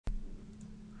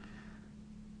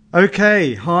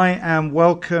Okay, hi and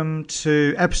welcome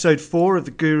to episode 4 of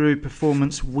the Guru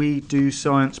Performance We Do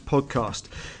Science podcast.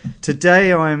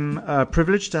 Today I'm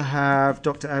privileged to have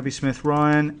Dr. Abby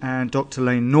Smith-Ryan and Dr.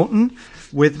 Layne Norton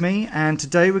with me, and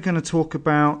today we're going to talk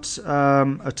about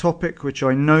a topic which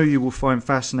I know you will find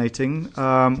fascinating,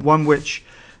 one which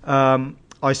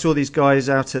I saw these guys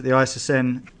out at the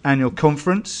ISSN annual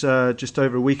conference just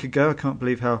over a week ago. I can't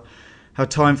believe how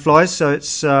time flies. So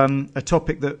it's a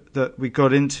topic that we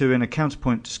got into in a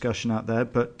counterpoint discussion out there.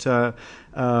 But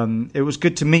it was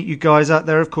good to meet you guys out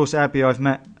there. Of course, Abby, I've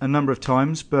met a number of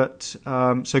times. But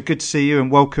so good to see you and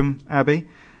welcome, Abby.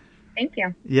 Thank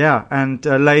you. Yeah, and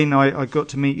Layne, I got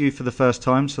to meet you for the first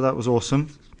time, so that was awesome.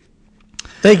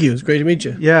 Thank you. It's great to meet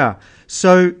you. Yeah.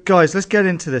 So, guys, let's get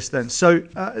into this then. So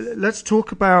let's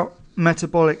talk about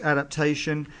metabolic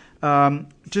adaptation.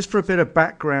 Just for a bit of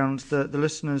background, the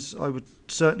listeners, I would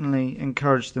certainly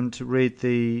encourage them to read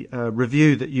the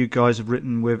review that you guys have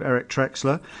written with Eric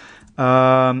Trexler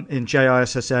in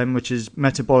JISSM, which is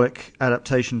Metabolic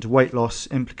Adaptation to Weight Loss,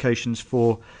 Implications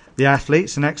for the Athlete.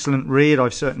 It's an excellent read.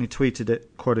 I've certainly tweeted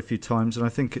it quite a few times, and I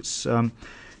think it's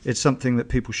something that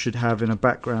people should have in a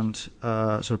background,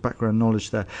 sort of background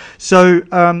knowledge there. So,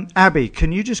 Abby,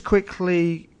 can you just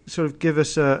quickly sort of give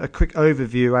us a quick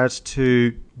overview as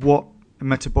to what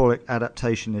metabolic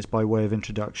adaptation is by way of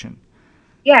introduction?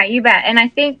 Yeah, you bet. And I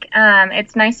think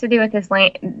it's nice to do with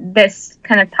this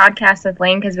kind of podcast with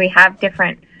Layne because we have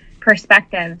different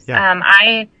perspectives. Yeah.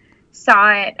 I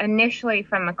saw it initially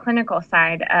from a clinical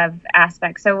side of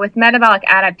aspects. So with metabolic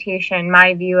adaptation,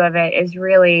 my view of it is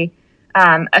really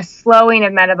a slowing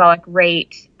of metabolic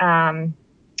rate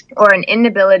or an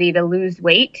inability to lose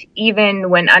weight, even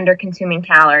when under consuming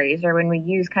calories, or when we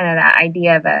use kind of that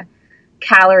idea of a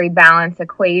calorie balance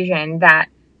equation that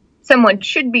someone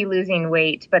should be losing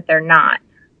weight, but they're not.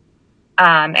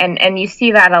 And you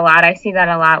see that a lot. I see that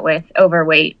a lot with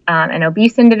overweight and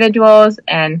obese individuals,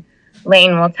 and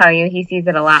Layne will tell you he sees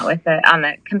it a lot with on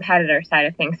the competitor side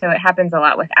of things. So it happens a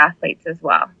lot with athletes as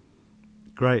well.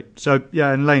 Great. So,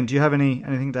 yeah, and Layne, do you have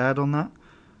anything to add on that?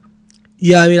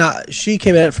 Yeah, I mean, she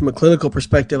came at it from a clinical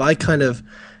perspective. I kind of,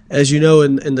 as you know,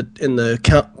 in the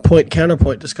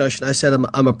counterpoint discussion, I said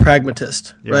I'm a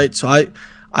pragmatist, yeah. Right? So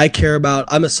I care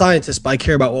about, I'm a scientist, but I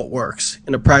care about what works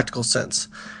in a practical sense.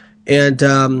 And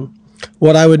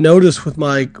what I would notice with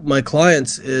my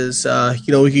clients is,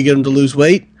 we could get them to lose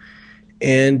weight,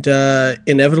 and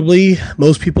inevitably,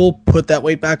 most people put that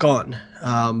weight back on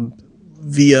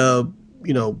via,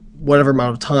 whatever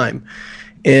amount of time.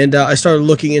 And I started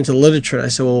looking into the literature, and I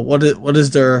said, well, what is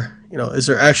there, is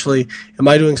there actually, am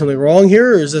I doing something wrong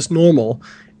here, or is this normal?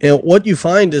 And what you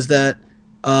find is that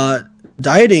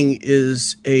dieting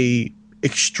is a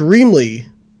extremely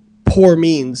poor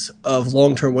means of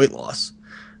long-term weight loss.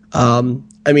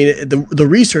 The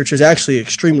research is actually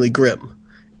extremely grim.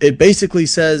 It basically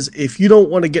says if you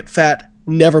don't want to get fat,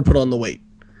 never put on the weight.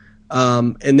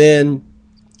 And then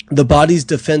the body's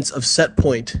defense of set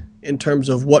point in terms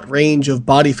of what range of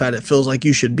body fat it feels like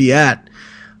you should be at,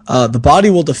 the body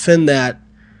will defend that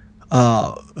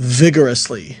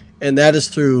vigorously. And that is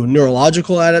through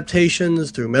neurological adaptations,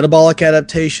 through metabolic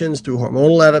adaptations, through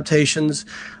hormonal adaptations,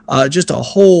 just a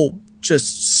whole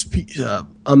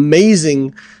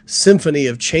amazing symphony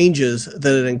of changes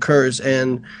that it incurs.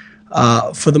 And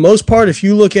for the most part, if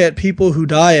you look at people who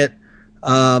diet,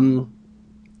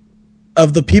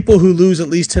 of the people who lose at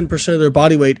least 10% of their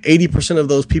body weight, 80% of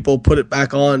those people put it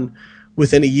back on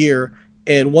within a year,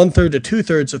 and 1/3 to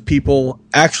 2/3 of people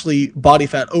actually body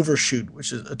fat overshoot,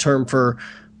 which is a term for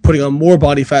putting on more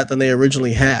body fat than they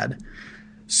originally had.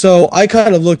 So I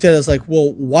kind of looked at it as like,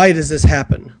 well, why does this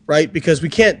happen, right? Because we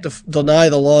can't deny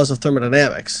the laws of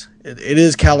thermodynamics. It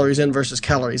is calories in versus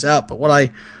calories out. But what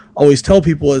I always tell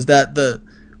people is that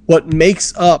what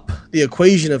makes up the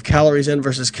equation of calories in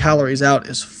versus calories out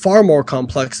is far more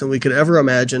complex than we could ever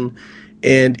imagine,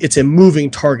 and it's a moving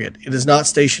target. It is not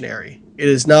stationary. It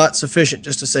is not sufficient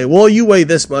just to say, well, you weigh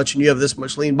this much and you have this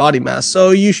much lean body mass, so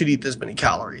you should eat this many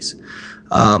calories.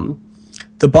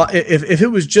 If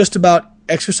it was just about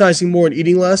exercising more and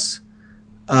eating less,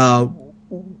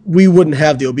 we wouldn't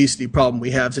have the obesity problem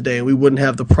we have today, and we wouldn't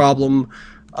have the problem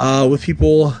with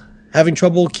people having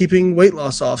trouble keeping weight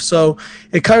loss off. So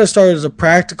it kind of started as a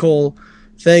practical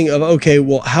thing of, okay,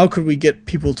 well, how could we get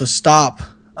people to stop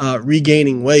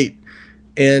regaining weight?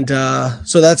 And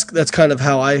so that's kind of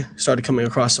how I started coming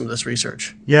across some of this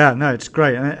research. Yeah, no, it's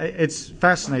great. And it's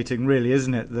fascinating, really,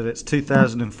 isn't it, that it's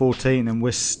 2014 and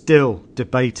we're still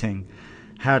debating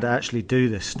how to actually do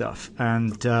this stuff.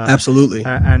 And absolutely.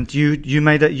 And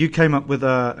you came up with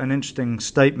an interesting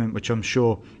statement, which I'm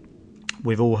sure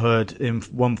we've all heard in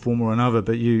one form or another,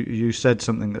 but you said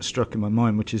something that struck in my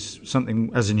mind, which is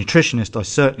something as a nutritionist I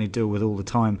certainly deal with all the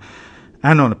time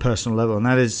and on a personal level, and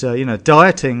that is,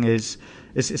 dieting is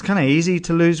it's kind of easy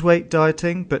to lose weight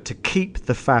dieting, but to keep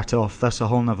the fat off, that's a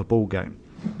whole nother ball game.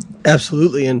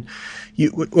 Absolutely. And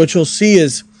what you'll see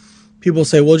is people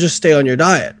say, well, just stay on your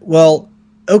diet. Well,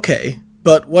 okay.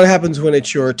 But what happens when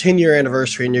it's your 10-year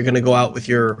anniversary and you're going to go out with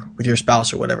your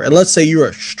spouse or whatever? And let's say you're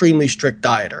an extremely strict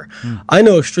dieter. I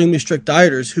know extremely strict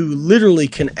dieters who literally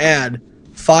can add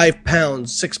 5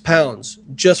 pounds, 6 pounds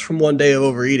just from one day of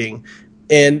overeating.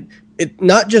 And it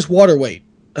not just water weight.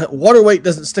 Water weight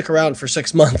doesn't stick around for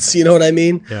 6 months. You know what I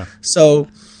mean? Yeah. So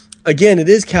again, it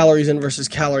is calories in versus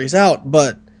calories out,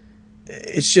 but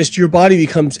it's just your body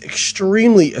becomes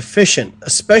extremely efficient,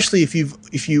 especially if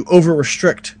you over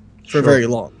restrict for very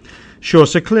long. Sure.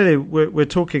 So clearly, we're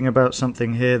talking about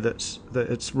something here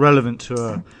that's relevant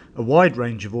to a wide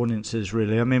range of audiences.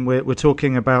 Really, I mean, we're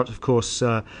talking about, of course,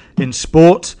 in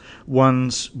sport,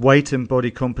 one's weight and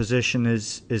body composition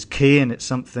is key, and it's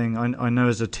something I know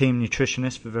as a team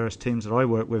nutritionist for various teams that I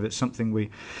work with. It's something we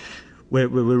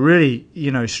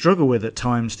really struggle with at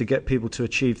times to get people to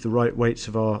achieve the right weights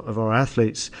of our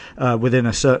athletes within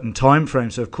a certain time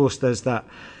frame. So of course there's that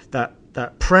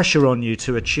pressure on you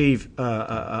to achieve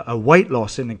a weight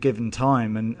loss in a given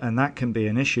time, and that can be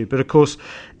an issue. But of course,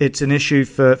 it's an issue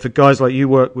for guys like you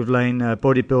work with, Lane,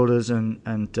 bodybuilders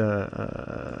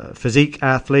and physique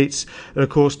athletes, and of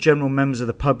course, general members of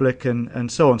the public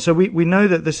and so on. So we know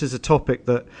that this is a topic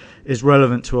that is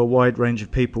relevant to a wide range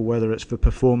of people, whether it's for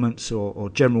performance or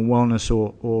general wellness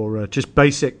or just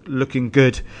basic looking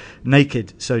good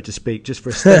naked, so to speak, just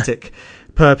for aesthetic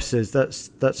purposes.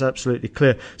 That's absolutely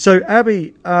clear. So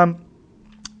Abby,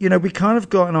 we kind of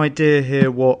got an idea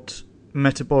here what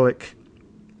metabolic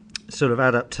sort of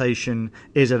adaptation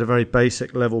is at a very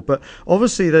basic level, but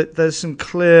obviously there's some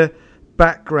clear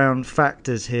background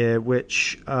factors here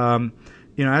which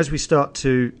as we start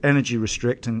to energy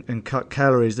restrict and cut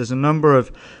calories, there's a number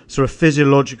of sort of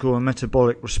physiological and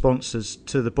metabolic responses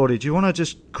to the body. Do you want to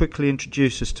just quickly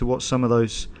introduce us to what some of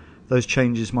those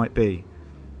changes might be?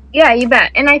 Yeah, you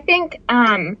bet. And I think,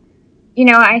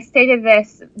 I stated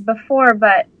this before,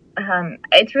 but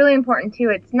it's really important too.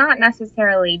 It's not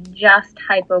necessarily just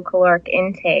hypocaloric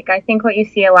intake. I think what you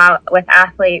see a lot with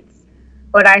athletes,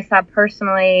 what I saw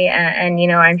personally,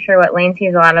 and I'm sure what Lane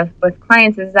sees a lot of with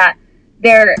clients, is that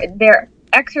they're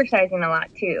exercising a lot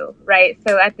too, right?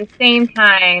 So at the same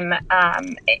time,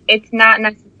 it's not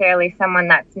necessarily someone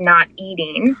that's not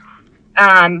eating,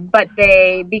 but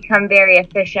they become very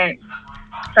efficient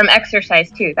from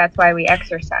exercise too. That's why we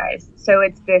exercise. So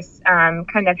it's this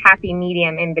kind of happy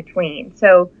medium in between.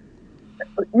 So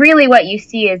really what you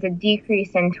see is a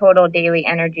decrease in total daily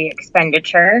energy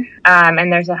expenditure,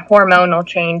 and there's a hormonal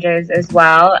changes as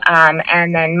well,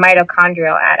 and then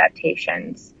mitochondrial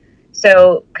adaptations.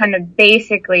 So kind of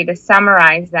basically to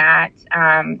summarize that,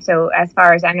 so as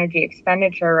far as energy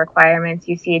expenditure requirements,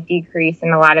 you see a decrease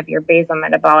in a lot of your basal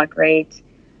metabolic rate,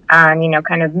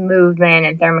 kind of movement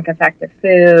and thermic effect of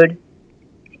food.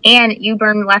 And you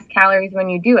burn less calories when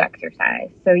you do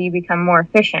exercise. So you become more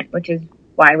efficient, which is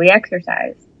why we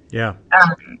exercise. Yeah.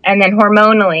 And then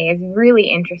hormonally is really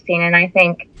interesting. And I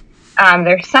think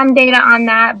there's some data on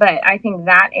that, but I think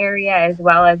that area, as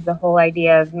well as the whole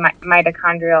idea of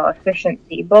mitochondrial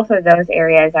efficiency, both of those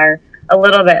areas are a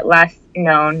little bit less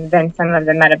known than some of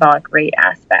the metabolic rate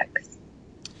aspects.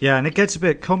 Yeah, and it gets a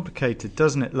bit complicated,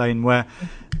 doesn't it, Lane, where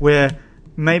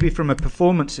maybe from a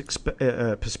performance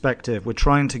perspective, we're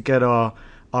trying to get our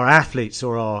athletes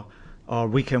or our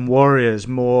weekend warriors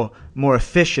more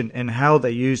efficient in how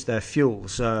they use their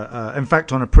fuels. In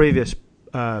fact, on a previous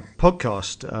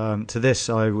podcast to this,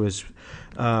 I was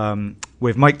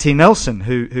with Mike T. Nelson,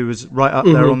 who was right up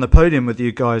there on the podium with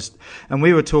you guys, and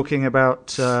we were talking about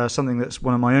something that's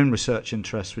one of my own research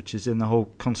interests, which is in the whole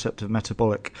concept of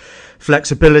metabolic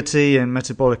flexibility and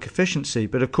metabolic efficiency.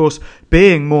 But of course,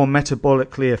 being more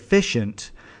metabolically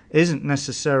efficient isn't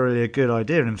necessarily a good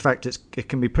idea. In fact, it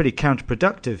can be pretty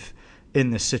counterproductive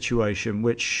in this situation,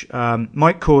 which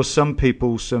might cause some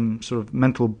people some sort of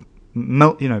mental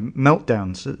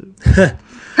meltdowns.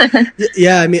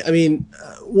 Yeah, I mean,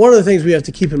 one of the things we have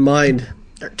to keep in mind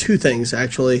are two things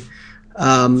actually,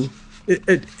 and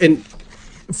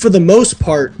for the most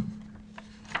part,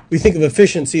 we think of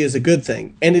efficiency as a good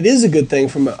thing, and it is a good thing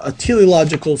from a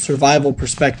teleological survival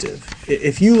perspective.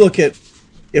 If you look at,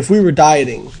 if we were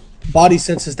dieting, body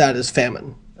senses that as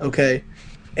famine, okay,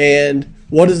 and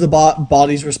what is the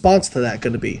body's response to that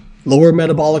going to be? Lower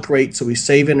metabolic rate, so we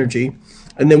save energy.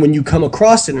 And then when you come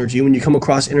across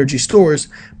energy stores,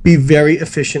 be very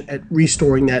efficient at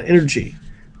restoring that energy.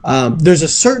 There's a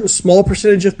certain small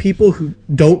percentage of people who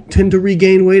don't tend to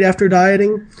regain weight after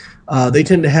dieting. They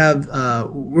tend to have,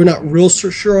 we're not real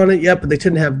sure on it yet, but they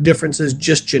tend to have differences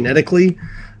just genetically.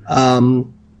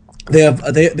 They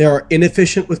are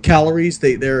inefficient with calories.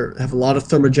 They have a lot of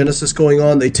thermogenesis going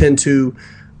on. They tend to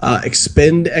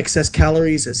expend excess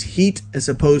calories as heat as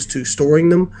opposed to storing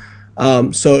them.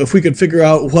 So if we could figure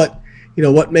out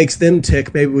what makes them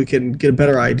tick, maybe we can get a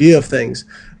better idea of things.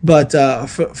 But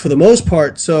for the most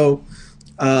part, so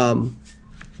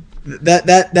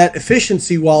that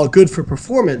efficiency, while good for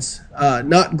performance,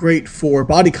 not great for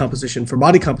body composition. For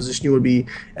body composition, you would be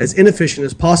as inefficient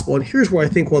as possible. And here's where I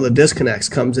think one of the disconnects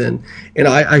comes in. And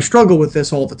I struggle with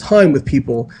this all the time with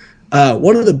people.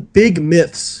 One of the big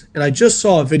myths, and I just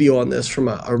saw a video on this from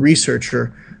a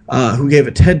researcher who gave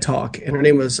a TED Talk, and her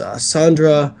name was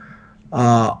Sandra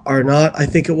Arnott, I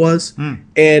think it was.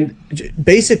 And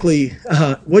basically,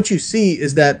 what you see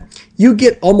is that you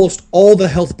get almost all the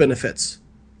health benefits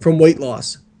from weight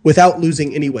loss without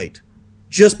losing any weight,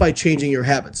 just by changing your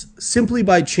habits. Simply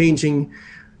by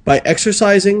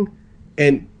exercising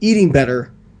and eating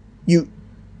better,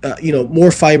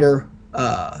 more fiber,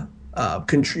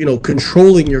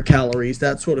 controlling your calories,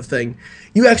 that sort of thing,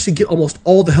 you actually get almost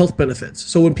all the health benefits.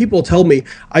 So when people tell me,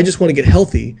 I just want to get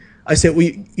healthy, I say, well,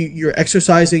 you're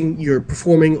exercising, you're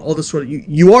performing, all this sort of,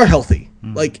 you are healthy.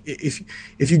 Like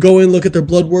if you go in, look at their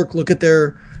blood work, look at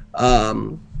their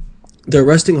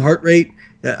resting heart rate.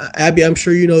 Abby, I'm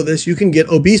sure you know this, you can get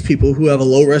obese people who have a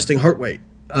low resting heart rate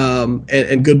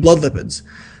and good blood lipids.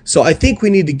 So I think we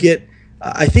need to get,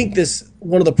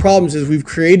 one of the problems is we've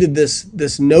created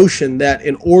this notion that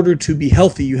in order to be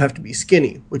healthy, you have to be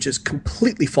skinny, which is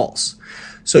completely false.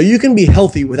 So you can be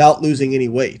healthy without losing any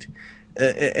weight.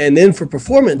 And then for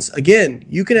performance, again,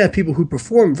 you can have people who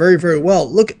perform very, very well.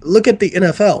 Look at the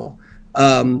NFL.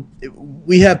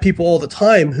 We have people all the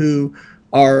time who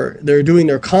they're doing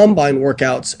their combine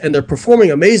workouts and they're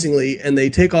performing amazingly, and they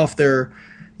take off their,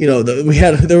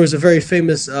 there was a very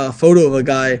famous photo of a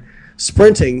guy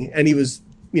sprinting, and he was,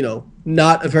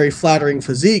 not a very flattering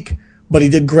physique, but he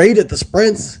did great at the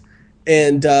sprints,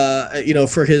 and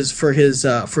for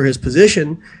his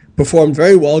position, performed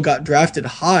very well, got drafted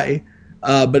high,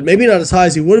 but maybe not as high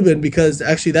as he would have been, because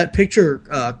actually that picture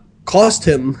cost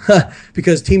him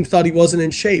because teams thought he wasn't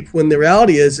in shape. When the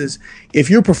reality is if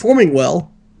you're performing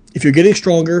well, if you're getting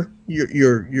stronger,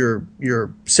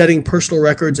 you're setting personal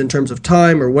records in terms of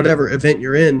time or whatever event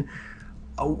you're in,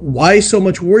 why so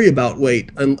much worry about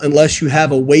weight unless you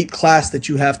have a weight class that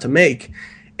you have to make?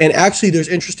 And actually, there's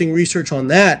interesting research on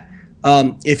that.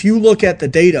 If you look at the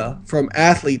data from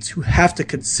athletes who have to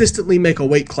consistently make a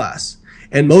weight class,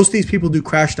 and most of these people do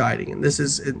crash dieting, and this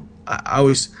is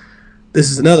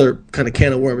another kind of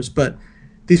can of worms, but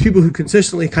these people who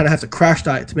consistently kind of have to crash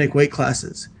diet to make weight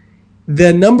classes,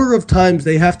 the number of times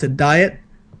they have to diet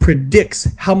predicts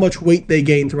how much weight they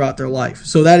gain throughout their life.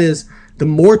 So that is, the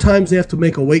more times they have to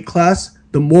make a weight class,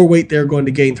 the more weight they're going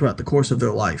to gain throughout the course of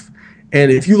their life.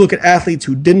 And if you look at athletes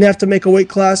who didn't have to make a weight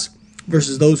class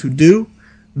versus those who do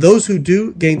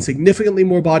gain significantly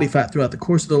more body fat throughout the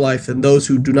course of their life than those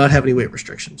who do not have any weight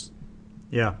restrictions.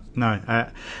 Yeah, no,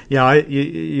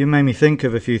 you made me think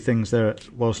of a few things there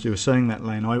whilst you were saying that,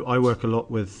 Lane. I work a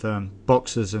lot with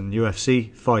boxers and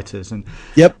UFC fighters, and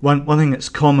one thing that's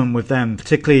common with them,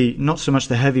 particularly not so much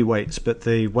the heavyweights, but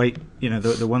the weight,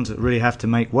 the ones that really have to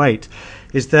make weight,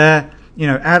 is they're,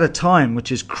 at a time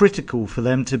which is critical for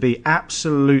them to be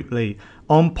absolutely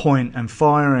on point and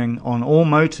firing on all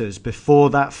motors before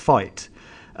that fight.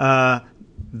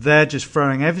 They're just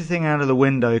throwing everything out of the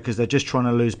window because they're just trying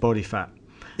to lose body fat.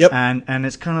 Yep. And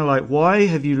it's kind of like, why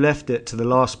have you left it to the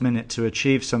last minute to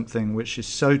achieve something which is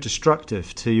so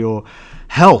destructive to your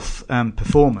health and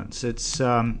performance? It's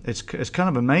kind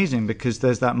of amazing, because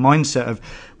there's that mindset of,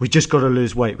 we just got to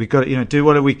lose weight. We've got to, do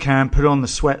whatever we can, put on the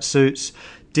sweatsuits,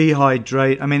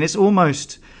 dehydrate. I mean, it's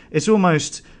almost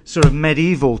sort of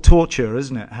medieval torture,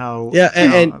 isn't it? How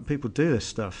and people do this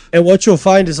stuff. And what you'll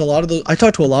find is I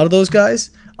talk to a lot of those guys.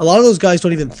 A lot of those guys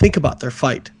don't even think about their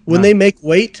fight. When they make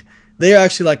weight, they're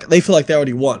actually they feel like they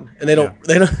already won, and they don't.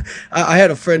 I had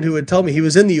a friend who would tell me he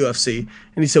was in the UFC,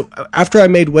 and he said, after I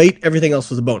made weight, everything else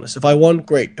was a bonus. If I won,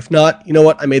 great. If not, you know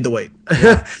what? I made the weight.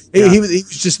 He was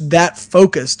just that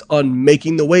focused on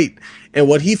making the weight. And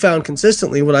what he found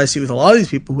consistently, what I see with a lot of these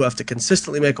people who have to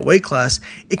consistently make a weight class,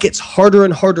 it gets harder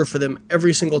and harder for them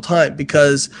every single time,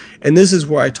 because, and this is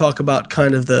where I talk about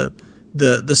kind of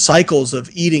the cycles of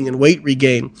eating and weight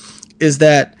regain, is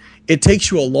that it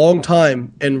takes you a long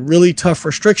time and really tough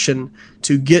restriction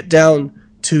to get down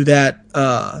to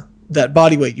that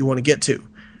body weight you want to get to.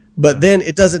 But then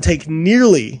it doesn't take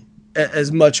nearly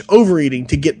as much overeating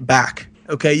to get back.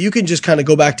 Okay, you can just kind of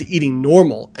go back to eating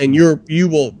normal, and you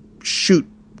will shoot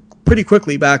pretty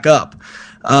quickly back up.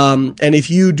 And if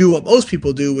you do what most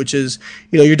people do, which is,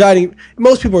 you're dieting.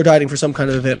 Most people are dieting for some kind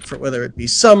of event, for whether it be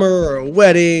summer or a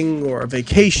wedding or a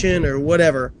vacation or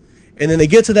whatever. And then they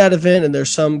get to that event, and there's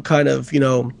some kind of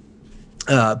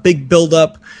big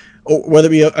buildup, or whether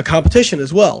it be a competition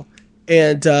as well.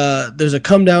 And there's a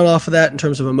come down off of that in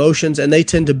terms of emotions, and they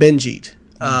tend to binge eat.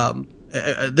 I've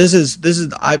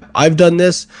done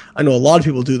this. I know a lot of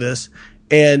people do this,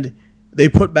 and they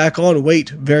put back on weight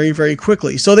very, very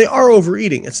quickly. So they are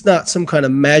overeating. It's not some kind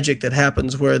of magic that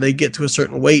happens where they get to a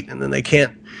certain weight and then they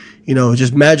can't,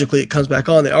 just magically it comes back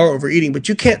on. They are overeating, but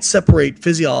you can't separate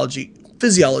physiology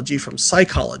from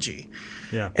psychology.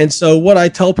 Yeah. And so what I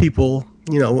tell people,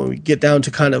 when we get down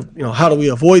to kind of, how do we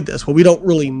avoid this? Well, we don't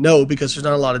really know because there's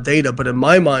not a lot of data. But in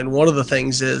my mind, one of the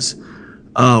things is,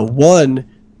 one,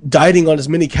 dieting on as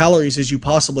many calories as you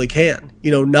possibly can,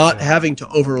 not having to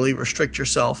overly restrict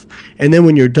yourself. And then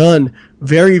when you're done,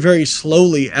 very, very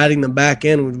slowly adding them back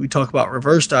in. When we talk about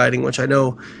reverse dieting, which I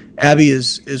know Abby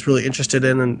is really interested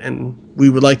in, and we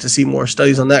would like to see more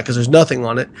studies on that because there's nothing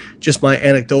on it, just my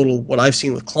anecdotal, what I've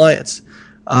seen with clients.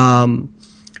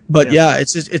 But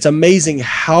it's amazing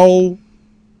how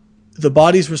the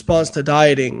body's response to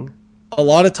dieting, a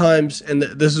lot of times, and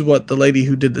this is what the lady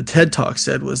who did the TED Talk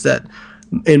said, was that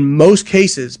in most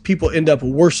cases, people end up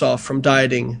worse off from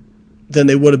dieting than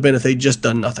they would have been if they'd just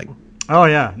done nothing. Oh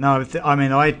yeah, no, I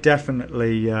mean, I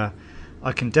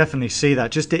can definitely see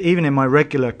that. Just even in my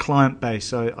regular client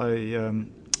base, I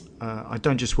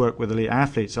don't just work with elite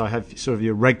athletes. I have sort of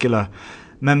your regular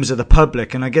members of the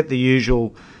public, and I get the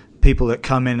usual people that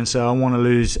come in and say, I want to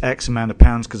lose X amount of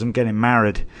pounds because I'm getting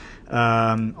married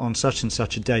on such and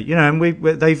such a date. And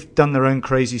they've done their own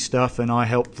crazy stuff, and I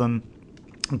help them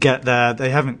get there. They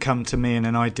haven't come to me in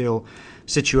an ideal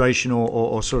situation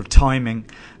or sort of timing,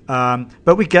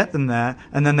 but we get them there,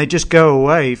 and then they just go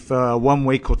away for a 1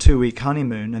 week or 2 week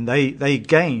honeymoon, and they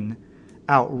gain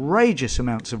outrageous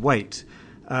amounts of weight,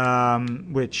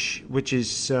 which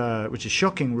is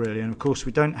shocking, really. And of course,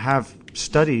 we don't have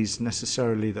studies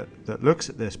necessarily that looks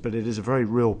at this, but it is a very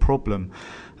real problem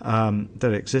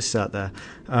that exists out there,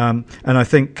 and I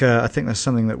think that's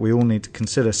something that we all need to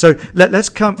consider. So let's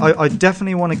come. I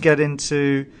definitely want to get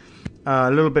into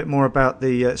a little bit more about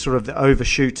the sort of the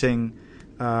overshooting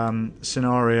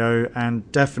scenario,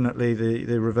 and definitely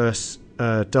the reverse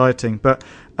dieting. But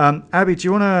Abby, do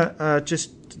you want to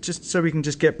just so we can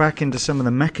just get back into some of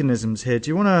the mechanisms here? Do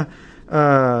you want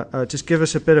to just give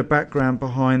us a bit of background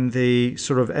behind the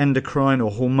sort of endocrine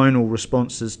or hormonal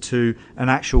responses to an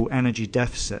actual energy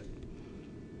deficit?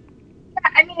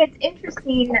 I mean, it's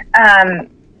interesting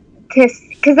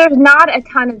because there's not a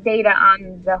ton of data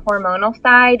on the hormonal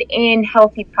side in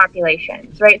healthy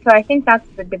populations, right? So I think that's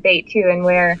the debate too, and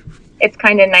where it's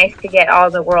kind of nice to get all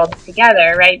the worlds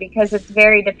together, right? Because it's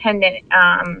very dependent.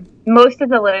 Most of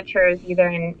the literature is either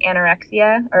in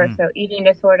anorexia, or so eating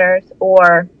disorders,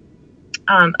 or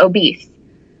obese.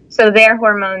 So their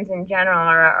hormones in general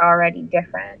are already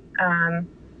different.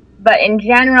 But in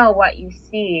general, what you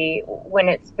see when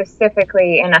it's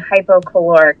specifically in a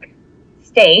hypocaloric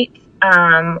state,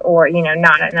 or,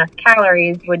 not enough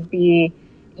calories, would be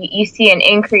you see an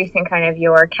increase in kind of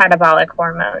your catabolic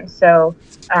hormones. So,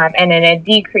 and then a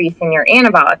decrease in your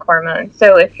anabolic hormones.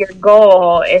 So if your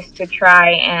goal is to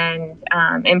try and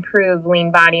improve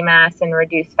lean body mass and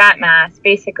reduce fat mass,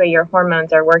 basically your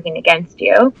hormones are working against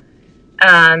you.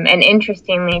 And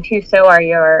interestingly too, so are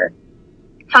your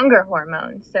hunger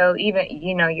hormones. So even,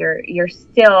 you're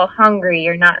still hungry,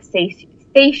 you're not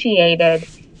satiated,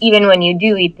 even when you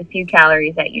do eat the few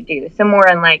calories that you do. So more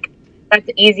in that's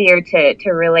easier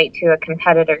to relate to a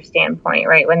competitor standpoint,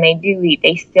 right? When they do eat,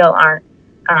 they still aren't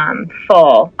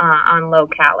full on low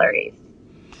calories.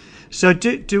 So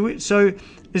so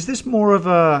is this more of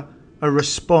a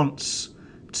response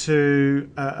to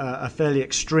a fairly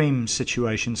extreme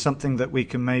situation, something that we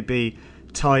can maybe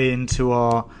tie into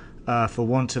our for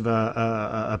want of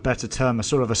a better term, a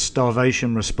sort of a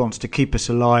starvation response to keep us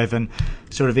alive and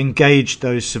sort of engage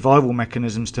those survival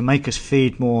mechanisms to make us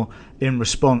feed more in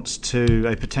response to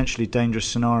a potentially dangerous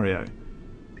scenario?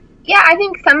 Yeah, I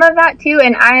think some of that too,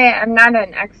 and I am not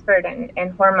an expert in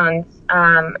hormones,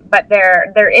 but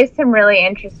there is some really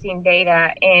interesting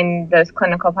data in those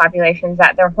clinical populations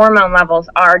that their hormone levels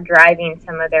are driving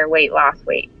some of their weight loss,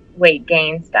 weight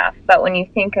gain stuff. But when you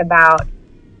think about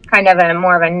kind of a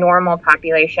more of a normal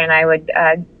population, I would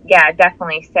yeah,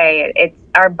 definitely say it's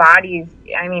our bodies.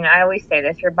 I mean, I always say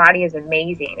this: your body is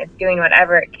amazing. It's doing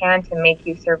whatever it can to make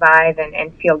you survive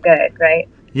and feel good, right?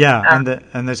 Yeah,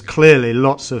 and there's clearly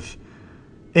lots of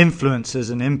influences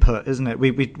and input, isn't it?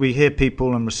 We hear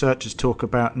people and researchers talk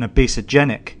about an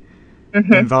obesogenic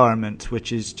environment,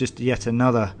 which is just yet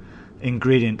another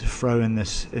ingredient to throw in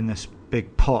this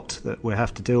big pot that we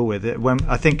have to deal with.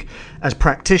 I think as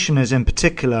practitioners in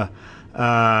particular,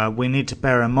 we need to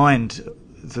bear in mind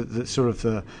the sort of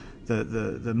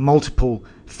the multiple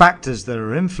factors that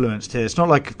are influenced here. It's not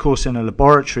like, of course, in a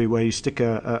laboratory where you stick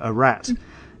a rat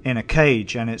in a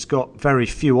cage and it's got very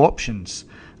few options.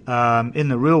 In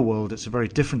the real world, it's a very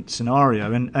different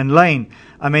scenario. And Lane,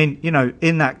 I mean,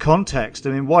 in that context,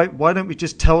 I mean, why don't we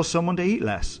just tell someone to eat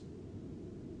less?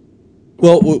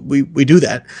 Well, we do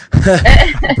that,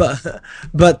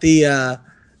 but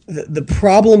the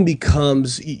problem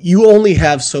becomes you only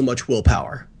have so much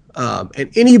willpower,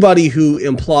 and anybody who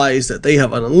implies that they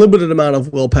have an unlimited amount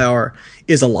of willpower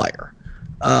is a liar.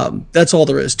 That's all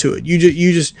there is to it. You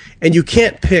just and you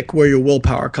can't pick where your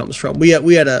willpower comes from. We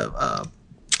had at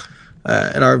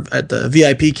the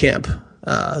VIP camp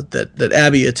that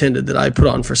Abby attended that I put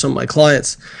on for some of my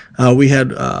clients. We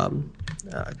had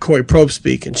Corey Probe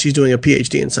speak, and she's doing a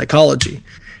PhD in psychology,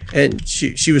 and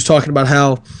she was talking about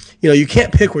how you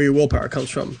can't pick where your willpower comes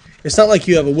from. It's not like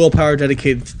you have a willpower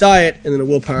dedicated to diet, and then a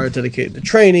willpower dedicated to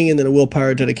training, and then a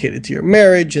willpower dedicated to your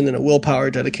marriage, and then a willpower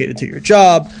dedicated to your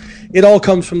job. It all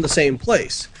comes from the same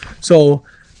place. So,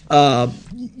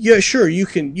 yeah, sure, you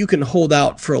can hold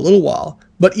out for a little while,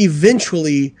 but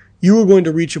eventually you are going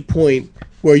to reach a point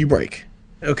where you break.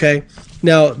 Okay?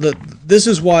 Now, this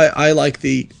is why I like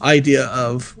the idea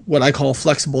of what I call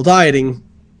flexible dieting,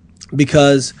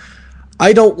 because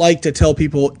I don't like to tell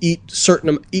people eat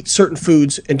certain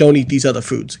foods and don't eat these other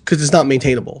foods, because it's not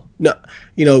maintainable. No,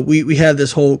 we have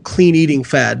this whole clean eating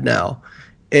fad now,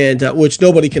 and which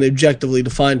nobody can objectively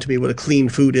define to me what a clean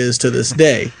food is to this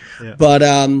day. Yeah. But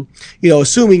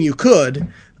assuming you could,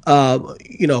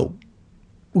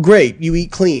 great, you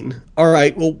eat clean. All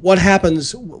right. Well, what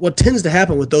tends to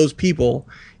happen with those people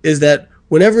is that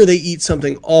whenever they eat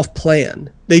something off plan,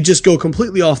 they just go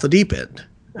completely off the deep end.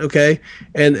 Okay.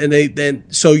 And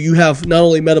so you have not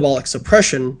only metabolic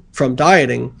suppression from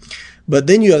dieting, but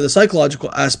then you have the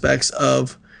psychological aspects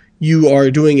of you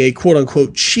are doing a quote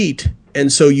unquote cheat. And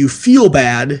so you feel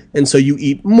bad, and so you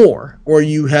eat more. Or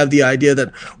you have the idea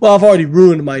that, well, I've already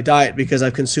ruined my diet because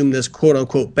I've consumed this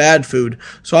quote-unquote bad food,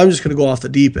 so I'm just going to go off the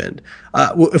deep end.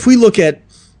 If we look at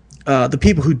the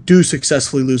people who do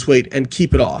successfully lose weight and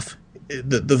keep it off,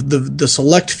 the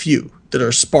select few that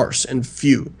are sparse and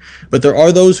few, but there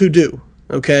are those who do,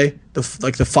 okay?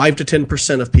 Like the 5 to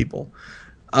 10% of people.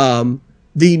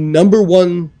 The number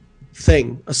one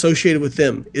thing associated with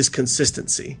them is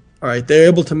consistency. All right, they're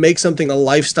able to make something a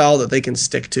lifestyle that they can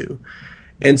stick to.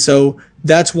 And so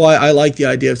that's why I like the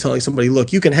idea of telling somebody,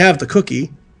 look, you can have the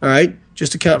cookie, all right,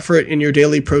 just account for it in your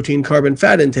daily protein, carb, and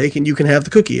fat intake, and you can have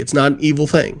the cookie. It's not an evil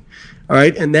thing, all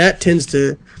right? And that tends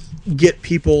to get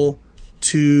people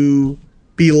to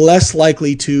be less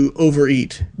likely to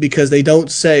overeat, because they don't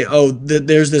say, oh,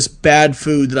 there's this bad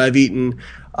food that I've eaten.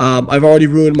 I've already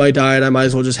ruined my diet. I might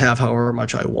as well just have however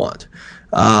much I want.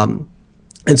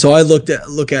 And so I look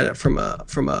at it from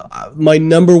my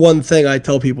number one thing I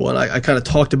tell people, and I kind of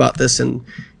talked about this in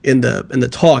the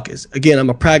talk, is, again,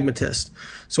 I'm a pragmatist.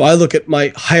 So I look at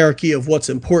my hierarchy of what's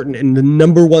important, and the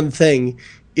number one thing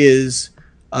is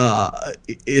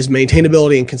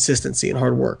maintainability and consistency and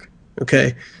hard work.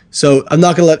 Okay, so I'm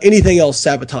not going to let anything else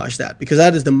sabotage that, because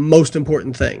that is the most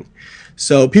important thing.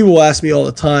 So people will ask me all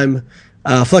the time.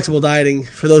 Flexible dieting,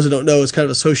 for those who don't know, is kind of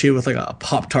associated with like a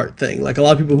Pop-Tart thing. Like a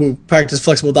lot of people who practice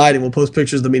flexible dieting will post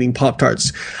pictures of them eating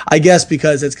Pop-Tarts. I guess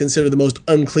because it's considered the most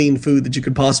unclean food that you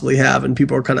could possibly have, and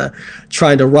people are kind of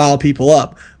trying to rile people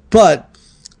up. But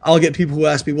I'll get people who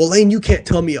ask me, well, Lane, you can't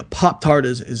tell me a Pop-Tart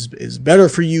is better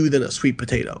for you than a sweet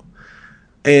potato.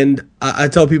 And I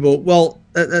tell people, well,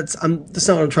 that's not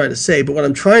what I'm trying to say. But what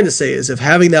I'm trying to say is, if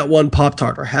having that one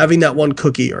Pop-Tart, or having that one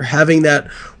cookie, or having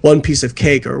that one piece of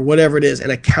cake, or whatever it is,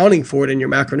 and accounting for it in your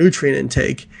macronutrient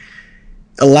intake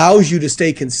allows you to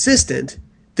stay consistent,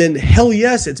 then hell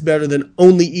yes, it's better than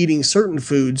only eating certain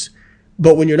foods.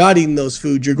 But when you're not eating those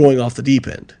foods, you're going off the deep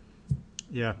end.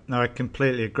 Yeah, no, I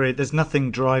completely agree. There's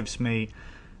nothing drives me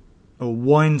or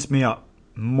winds me up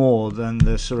more than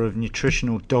the sort of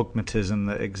nutritional dogmatism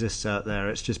that exists out there.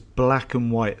 It's just black and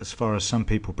white as far as some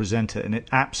people present it, and it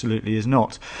absolutely is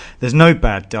not. There's no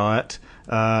bad diet.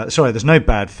 There's no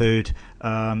bad food.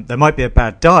 There might be a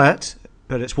bad diet,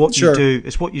 but it's what you do.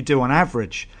 It's what you do on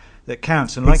average that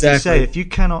counts. And like you say, if you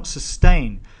cannot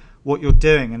sustain what you're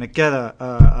doing, and again,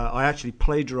 I actually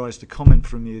plagiarized a comment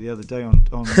from you the other day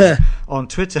on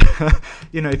Twitter.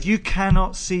 If you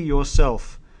cannot see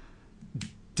yourself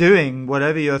doing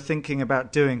whatever you're thinking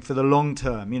about doing for the long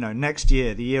term, next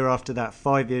year, the year after that,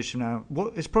 5 years from now,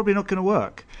 it's probably not going to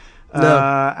work. No.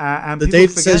 And the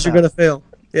data says you're going to fail.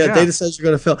 Yeah, data says you're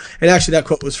going to fail. And actually, that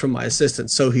quote was from my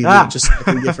assistant, so he did, just so I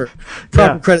can give her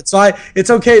proper credit. So it's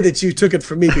okay that you took it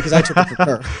from me because I took it from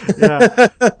her. Yeah.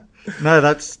 No,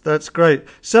 that's great.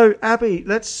 So, Abby,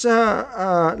 let's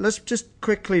just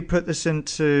quickly put this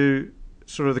into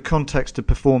sort of the context of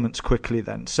performance quickly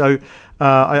then. So,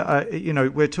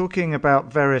 we're talking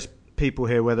about various people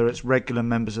here, whether it's regular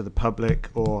members of the public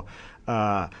or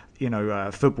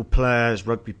football players,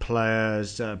 rugby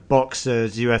players,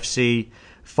 boxers, UFC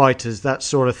fighters, that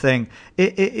sort of thing.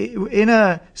 In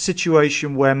a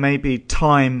situation where maybe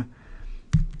time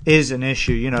is an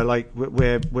issue, like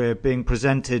we're being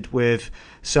presented with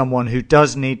someone who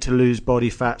does need to lose body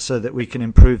fat so that we can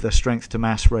improve their strength to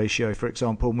mass ratio, for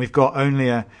example, and we've got only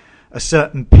a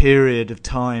certain period of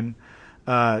time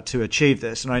to achieve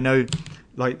this. And I know,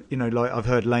 like I've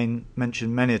heard Lane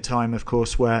mention many a time, of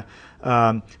course, where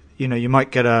you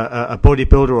might get a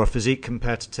bodybuilder or a physique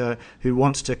competitor who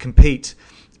wants to compete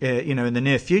in the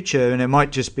near future, and it might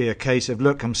just be a case of,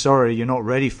 look, I'm sorry, you're not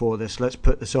ready for this, let's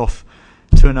put this off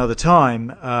to another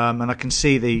time. And I can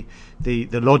see the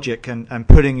logic and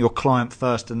putting your client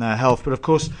first and their health. But of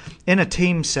course, in a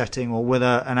team setting or with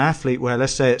an athlete where,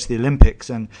 let's say it's the Olympics,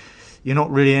 and you're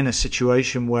not really in a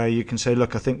situation where you can say,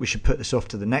 look, I think we should put this off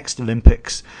to the next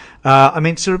Olympics.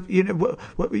 Timing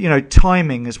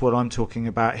is what I'm talking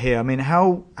about here. I mean,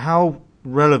 how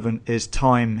relevant is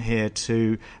time here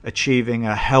to achieving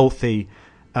a healthy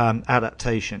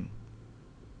adaptation?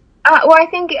 Well, I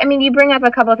think, you bring up a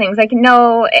couple of things.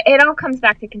 It all comes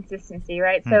back to consistency,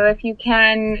 right? So if you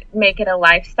can make it a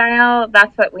lifestyle,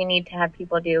 that's what we need to have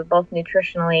people do, both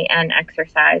nutritionally and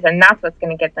exercise. And that's what's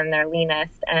going to get them their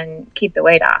leanest and keep the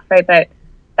weight off, right? But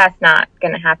that's not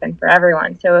going to happen for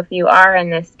everyone. So if you are in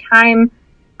this time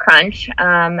crunch,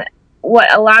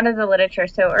 what a lot of the literature,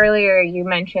 so earlier you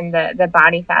mentioned the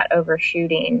body fat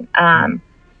overshooting,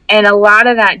 and a lot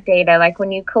of that data, like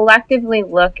when you collectively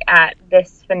look at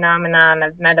this phenomenon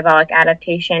of metabolic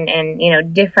adaptation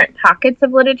in, different pockets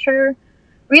of literature,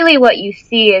 really what you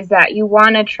see is that you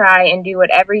want to try and do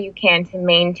whatever you can to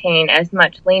maintain as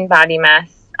much lean body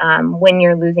mass when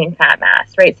you're losing fat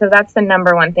mass, right? So that's the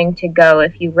number one thing to go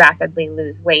if you rapidly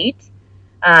lose weight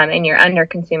and you're under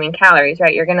consuming calories,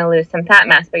 right? You're going to lose some fat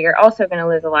mass, but you're also going to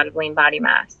lose a lot of lean body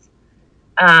mass.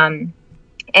 And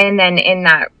then in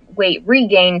that weight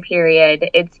regain period,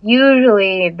 it's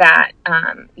usually that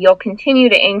you'll continue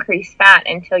to increase fat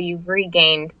until you've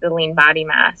regained the lean body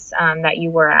mass that you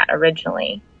were at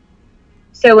originally.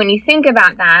 So when you think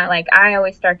about that, like I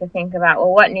always start to think about,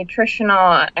 well, what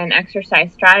nutritional and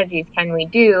exercise strategies can we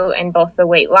do in both the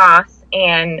weight loss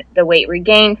and the weight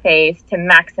regain phase to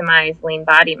maximize lean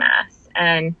body mass?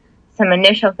 And some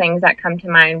initial things that come to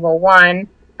mind, well, one,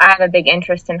 I have a big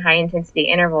interest in high intensity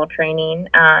interval training,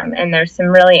 and there's some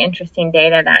really interesting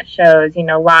data that shows,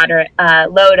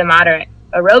 low to moderate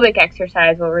aerobic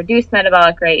exercise will reduce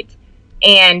metabolic rate,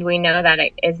 and we know that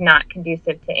it is not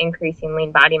conducive to increasing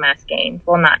lean body mass gains.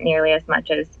 Well, not nearly as much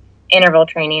as interval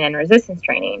training and resistance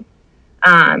training.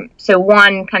 So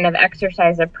one kind of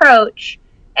exercise approach,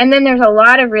 and then there's a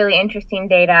lot of really interesting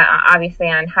data, obviously,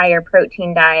 on higher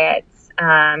protein diets,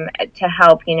 to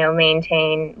help,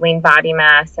 maintain lean body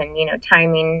mass and,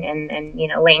 timing and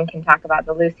Lane can talk about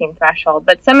the leucine threshold,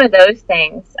 but some of those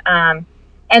things. And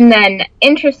then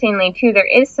interestingly too, there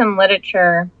is some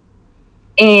literature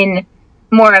in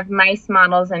more of mice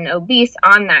models and obese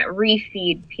on that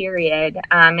refeed period.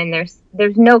 And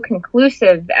there's no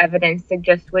conclusive evidence to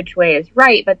suggest which way is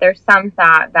right, but there's some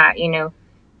thought that,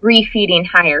 refeeding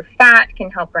higher fat can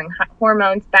help bring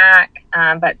hormones back.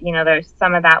 But, there's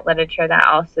some of that literature that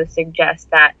also suggests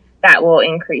that will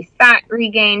increase fat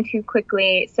regain too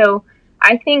quickly. So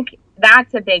I think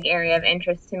that's a big area of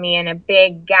interest to me and a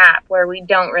big gap where we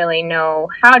don't really know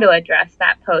how to address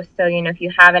that post. So, if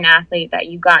you have an athlete that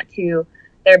you got to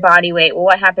their body weight, well,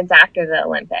 what happens after the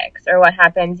Olympics? Or what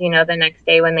happens, the next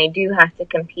day when they do have to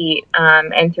compete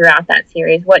and throughout that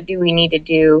series? What do we need to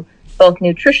do both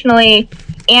nutritionally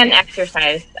and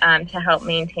exercise to help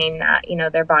maintain that,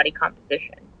 their body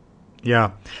composition?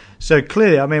 Yeah. So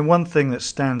clearly, one thing that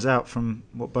stands out from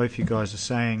what both you guys are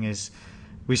saying is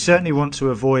we certainly want to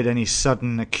avoid any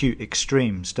sudden acute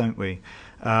extremes, don't we?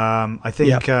 I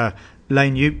think,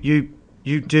 Lane,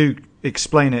 you do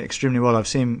explain it extremely well. I've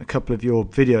seen a couple of your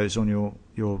videos on your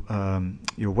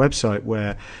your website,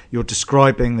 where you're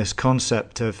describing this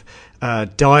concept of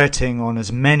dieting on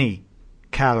as many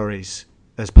calories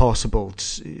as possible.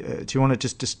 Do you want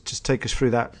to just take us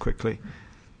through that quickly?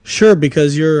 Sure,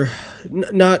 because you're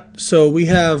not. So we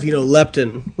have,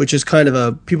 leptin, which is kind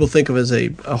of people think of as a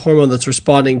hormone that's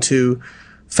responding to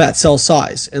fat cell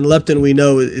size. And leptin, we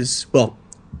know is, well,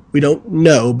 we don't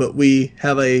know, but we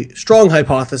have a strong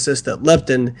hypothesis that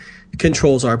leptin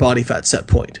controls our body fat set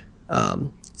point.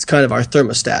 It's kind of our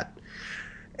thermostat.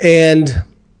 And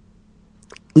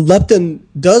leptin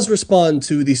does respond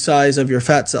to the size of your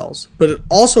fat cells, but it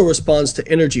also responds to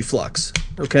energy flux,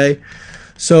 okay?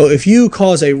 So if you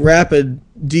cause a rapid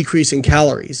decrease in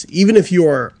calories, even if you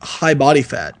are high body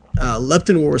fat,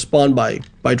 leptin will respond by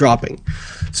dropping.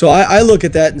 So I look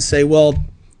at that and say, well,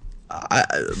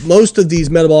 most of these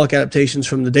metabolic adaptations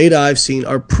from the data I've seen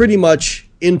are pretty much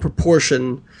in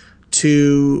proportion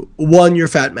to, one, your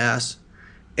fat mass,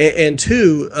 and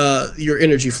two, your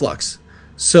energy flux.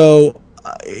 So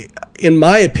in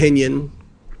my opinion,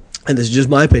 and this is just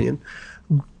my opinion,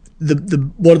 the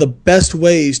one of the best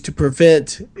ways to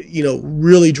prevent,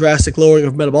 really drastic lowering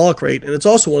of metabolic rate, and it's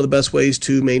also one of the best ways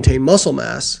to maintain muscle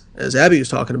mass, as Abby was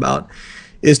talking about,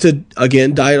 is to,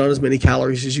 again, diet on as many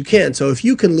calories as you can. So if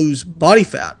you can lose body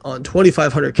fat on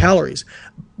 2,500 calories,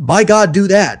 by God, do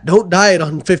that. Don't diet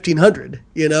on 1,500,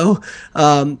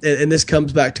 and this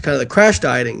comes back to kind of the crash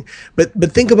dieting. But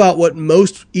think about what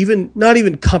most, not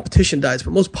even competition diets,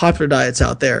 but most popular diets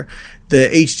out there, the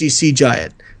HGC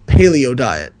diet, paleo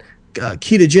diet,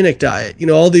 ketogenic diet,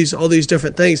 all these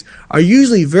different things are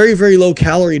usually very, very low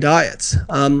calorie diets.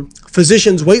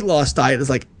 Physician's weight loss diet is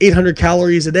like 800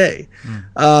 calories a day.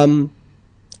 And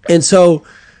so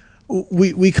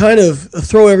we kind of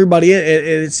throw everybody in,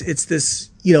 and it's this,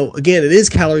 again, it is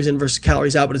calories in versus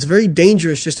calories out, but it's very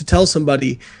dangerous just to tell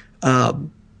somebody,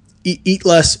 eat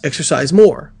less, exercise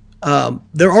more.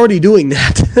 They're already doing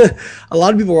that. A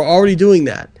lot of people are already doing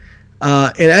that.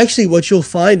 And actually what you'll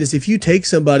find is if you take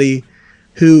somebody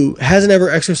who hasn't ever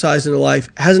exercised in their life,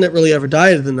 hasn't really ever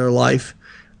dieted in their life,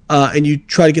 and you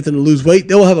try to get them to lose weight,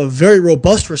 they will have a very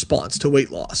robust response to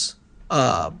weight loss.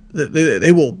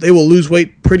 They will lose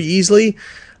weight pretty easily,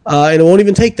 and it won't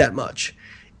even take that much.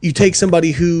 You take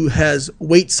somebody who has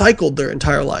weight cycled their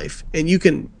entire life, and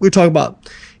we're talking about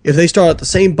if they start at the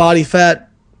same body fat,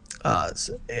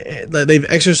 they've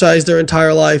exercised their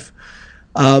entire life,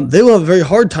 they will have a very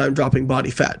hard time dropping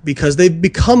body fat because they've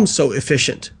become so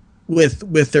efficient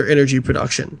with their energy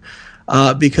production,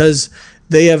 because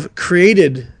they have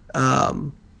created,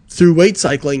 through weight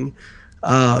cycling,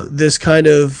 this kind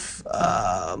of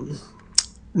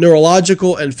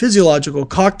neurological and physiological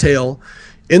cocktail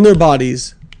in their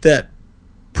bodies that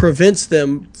prevents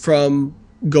them from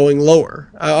going lower.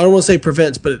 I don't want to say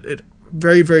prevents, but it's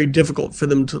very, very difficult for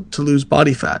them to lose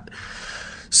body fat.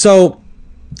 So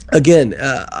again,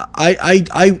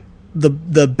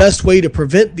 the best way to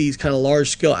prevent these kind of large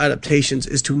scale adaptations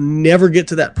is to never get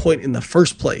to that point in the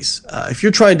first place. If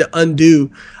you're trying to undo,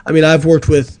 I've worked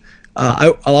with,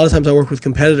 a lot of times I work with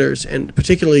competitors, and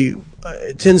particularly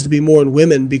it tends to be more in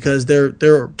women because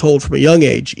they're told from a young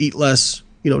age, eat less,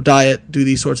 diet, do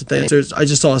these sorts of things. I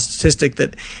just saw a statistic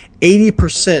that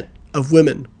 80% of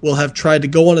women will have tried to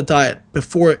go on a diet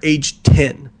before age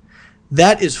 10.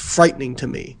 That is frightening to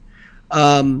me.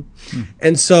 And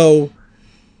so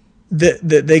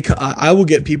I will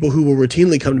get people who will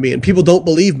routinely come to me, and people don't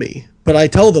believe me, but I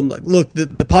tell them, like, look, the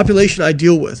population I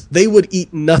deal with, they would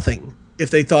eat nothing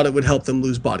if they thought it would help them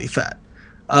lose body fat.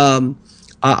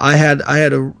 I had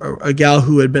a gal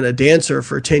who had been a dancer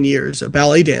for 10 years, a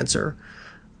ballet dancer,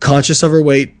 conscious of her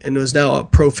weight, and was now a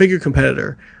pro figure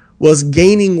competitor, was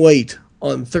gaining weight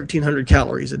on 1,300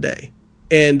 calories a day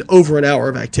and over an hour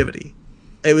of activity.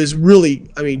 It was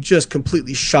really, just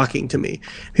completely shocking to me.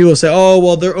 People say, oh,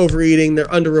 well, they're overeating, they're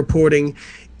underreporting.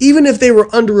 Even if they were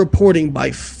underreporting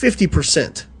by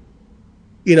 50%,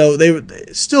 they were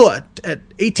still at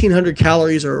 1,800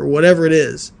 calories or whatever it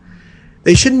is.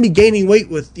 They shouldn't be gaining weight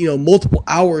with, multiple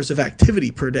hours of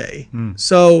activity per day.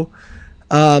 So,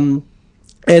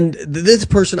 and this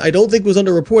person I don't think was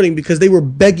underreporting because they were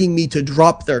begging me to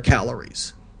drop their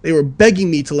calories. They were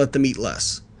begging me to let them eat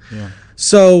less. Yeah.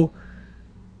 So,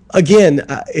 again,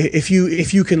 if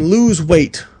you can lose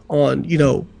weight on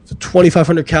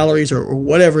 2,500 calories or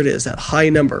whatever it is, that high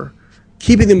number,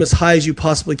 keeping them as high as you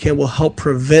possibly can will help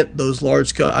prevent those large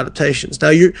scale adaptations.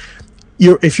 Now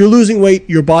if you're losing weight,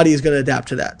 your body is going to adapt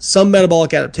to that. Some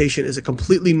metabolic adaptation is a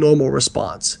completely normal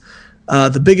response.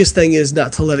 The biggest thing is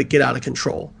not to let it get out of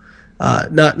control,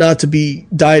 not to be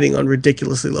dieting on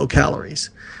ridiculously low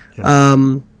calories.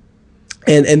 Yeah.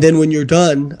 And then when you're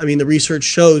done, I mean, the research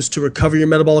shows to recover your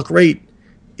metabolic rate,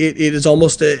 it is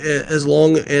almost as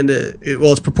long and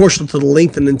it's proportional to the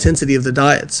length and intensity of the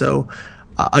diet. So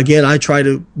again, I try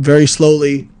to very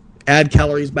slowly add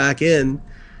calories back in,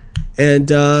 and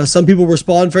some people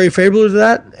respond very favorably to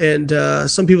that, and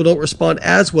some people don't respond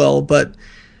as well. But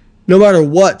no matter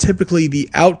what, typically the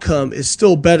outcome is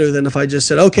still better than if I just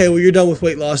said, okay, well, you're done with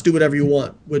weight loss, do whatever you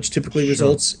want, which typically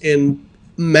results in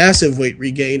massive weight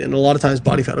regain and a lot of times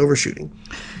body fat overshooting.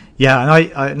 Yeah,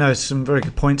 and I know some very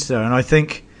good points there, and I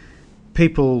think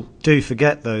people do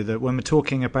forget, though, that when we're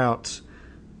talking about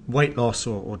weight loss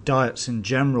or diets in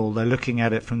general, they're looking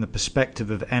at it from the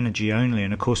perspective of energy only.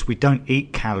 And of course, we don't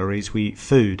eat calories, we eat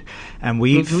food. And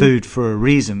we eat food for a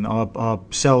reason. Our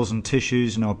cells and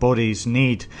tissues and our bodies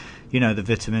need, the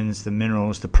vitamins, the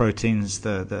minerals, the proteins,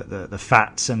 the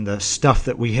fats, and the stuff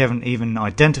that we haven't even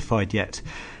identified yet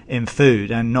in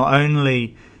food. And not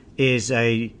only is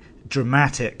a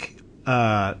dramatic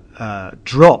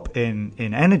drop in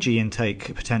energy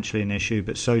intake potentially an issue,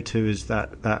 but so too is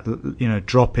that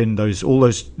drop in all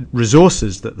those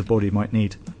resources that the body might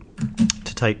need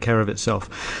to take care of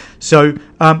itself. So,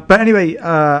 but anyway,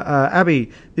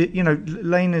 Abby,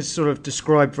 Lane has sort of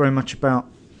described very much about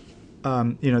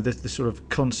the sort of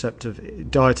concept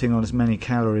of dieting on as many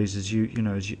calories as you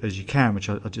can, which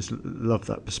I just love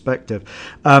that perspective.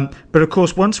 But of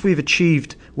course, once we've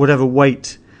achieved whatever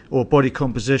weight or body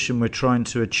composition we're trying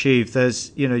to achieve,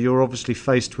 there's you're obviously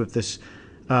faced with this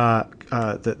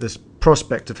this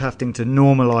prospect of having to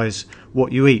normalize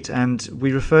what you eat, and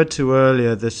we referred to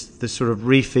earlier this sort of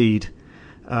refeed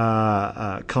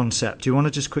concept. Do you want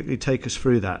to just quickly take us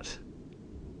through that?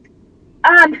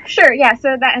 Sure. Yeah.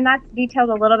 So that's detailed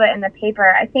a little bit in the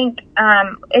paper. I think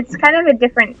it's kind of a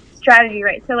different strategy,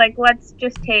 right? So let's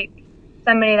just take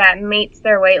somebody that meets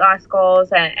their weight loss goals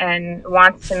and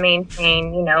wants to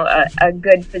maintain, a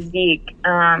good physique.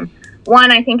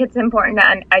 One, I think it's important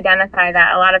to identify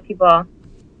that a lot of people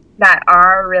that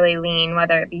are really lean,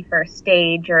 whether it be for a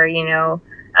stage or,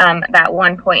 that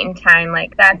one point in time,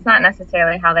 that's not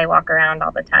necessarily how they walk around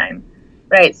all the time.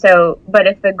 Right. So, but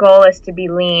if the goal is to be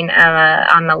lean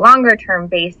on the longer term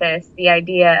basis, the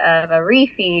idea of a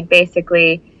refeed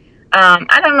basically,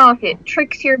 I don't know if it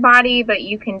tricks your body, but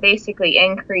you can basically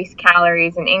increase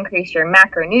calories and increase your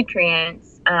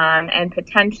macronutrients and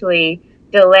potentially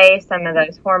delay some of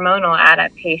those hormonal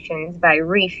adaptations by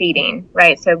refeeding,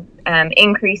 right? So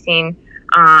increasing,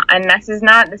 and this is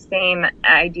not the same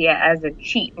idea as a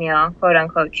cheat meal, quote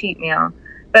unquote cheat meal.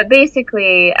 But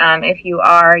basically, if you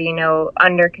are,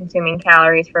 under consuming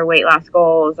calories for weight loss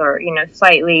goals or,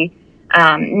 slightly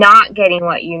not getting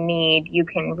what you need, you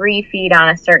can refeed on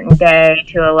a certain day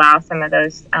to allow some of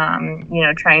those,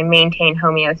 try and maintain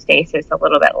homeostasis a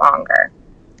little bit longer.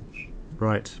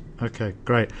 Right. Okay,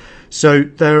 great. So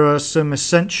there are some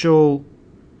essential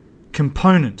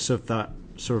components of that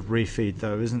sort of refeed,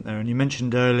 though, isn't there? And you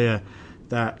mentioned earlier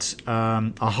that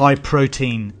a high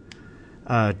protein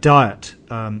diet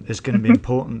is going to be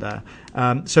important there.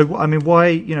 So, I mean,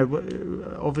 why,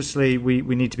 obviously we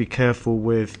need to be careful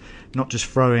with not just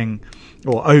throwing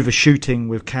or overshooting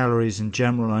with calories in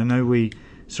general. I know we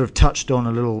sort of touched on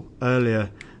a little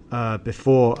earlier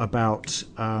before about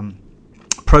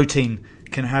protein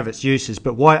can have its uses,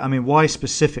 but why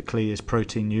specifically is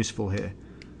protein useful here?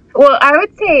 Well, I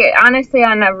would say, honestly,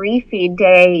 on a refeed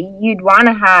day, you'd want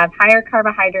to have higher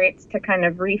carbohydrates to kind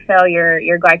of refill your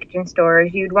glycogen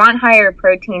stores. You'd want higher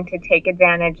protein to take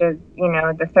advantage of,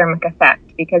 the thermic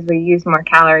effect, because we use more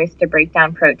calories to break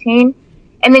down protein.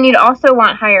 And then you'd also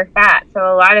want higher fat. So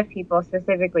a lot of people,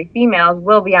 specifically females,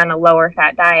 will be on a lower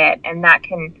fat diet, and that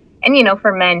can, and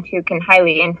for men too, can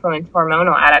highly influence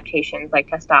hormonal adaptations like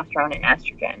testosterone and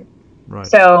estrogen. Right.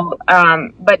 So,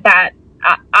 but that,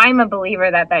 I'm a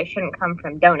believer that shouldn't come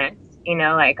from donuts,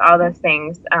 all those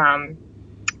things.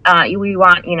 We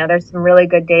want, there's some really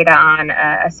good data on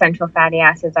essential fatty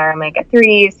acids, our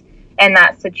omega-3s, and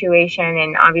that situation.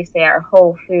 And obviously our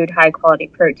whole food, high quality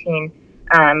protein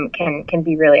can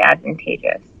be really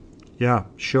advantageous. Yeah,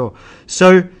 sure.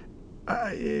 So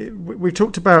we've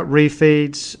talked about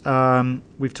refeeds.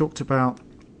 We've talked about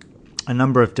a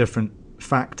number of different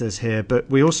factors here, but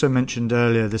we also mentioned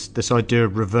earlier this idea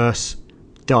of reverse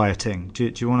dieting.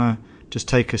 Do you want to just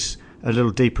take us a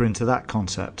little deeper into that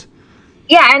concept?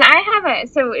 Yeah, and I have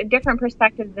a different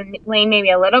perspective than Lane,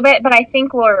 maybe a little bit, but I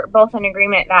think we're both in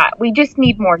agreement that we just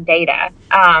need more data.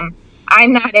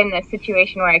 I'm not in the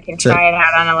situation where I can try it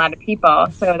out on a lot of people,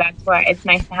 so that's why it's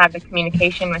nice to have the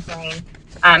communication with Lane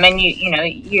and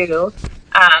you.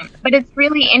 But it's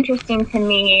really interesting to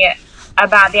me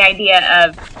about the idea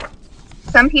of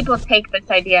some people take this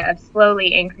idea of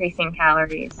slowly increasing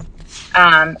calories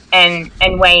and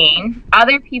weighing.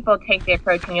 Other people take the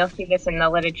approach, and you'll see this in the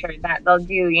literature, that they'll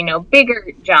do,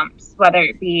 bigger jumps, whether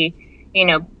it be,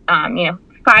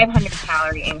 500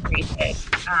 calorie increases,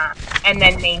 and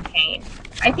then maintain.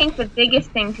 I think the biggest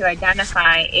thing to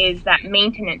identify is that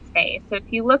maintenance phase. So if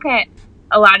you look at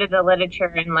a lot of the literature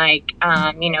and I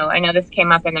know this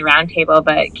came up in the roundtable,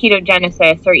 but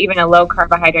ketogenesis or even a low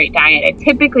carbohydrate diet, it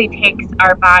typically takes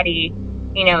our body,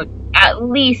 at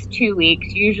least 2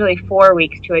 weeks, usually 4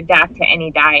 weeks to adapt to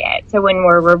any diet. So when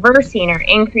we're reversing or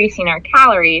increasing our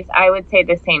calories, I would say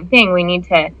the same thing. We need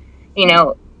to,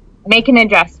 make an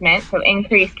adjustment, so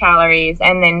increase calories,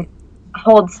 and then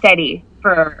hold steady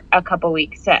for a couple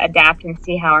weeks to adapt and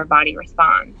see how our body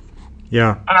responds.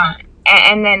 Yeah.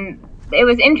 And then it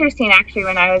was interesting, actually,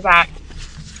 when I was at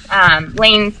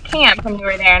Lane's camp when we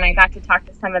were there and I got to talk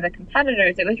to some of the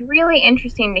competitors. It was really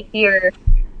interesting to hear,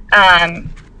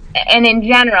 and in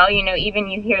general, even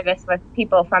you hear this with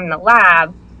people from the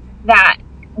lab, that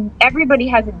everybody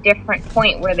has a different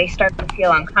point where they start to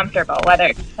feel uncomfortable, whether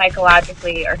it's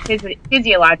psychologically or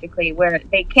physiologically, where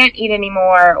they can't eat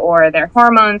anymore, or their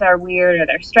hormones are weird, or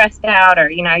they're stressed out, or,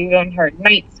 you even heard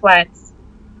night sweats.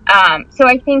 So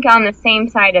I think on the same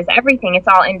side as everything, it's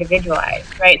all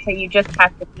individualized, right? So you just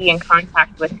have to be in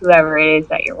contact with whoever it is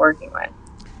that you're working with.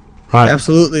 Right.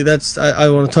 Absolutely. I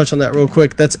want to touch on that real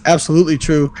quick. That's absolutely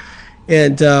true.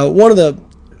 And one of the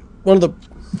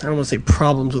I don't want to say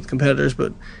problems with competitors,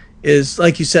 but is,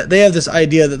 like you said, they have this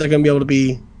idea that they're going to be able to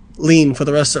be lean for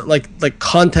the rest of, like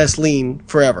contest lean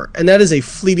forever. And that is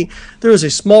there is a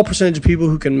small percentage of people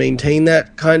who can maintain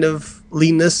that kind of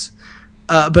leanness.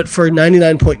 But for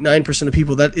 99.9% of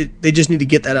people, they just need to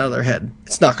get that out of their head.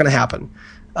 It's not going to happen.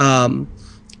 And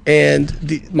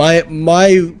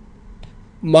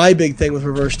my big thing with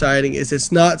reverse dieting is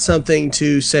it's not something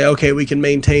to say, okay, we can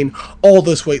maintain all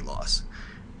this weight loss.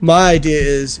 My idea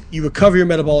is you recover your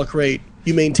metabolic rate,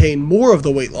 you maintain more of the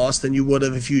weight loss than you would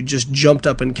have if you just jumped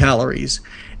up in calories,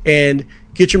 and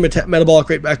get your metabolic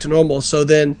rate back to normal. So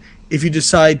then if you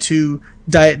decide to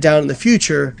diet down in the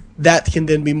future, that can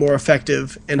then be more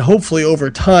effective. And hopefully over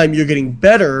time, you're getting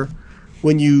better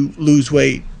when you lose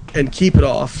weight and keep it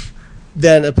off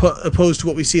than opposed to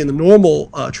what we see in the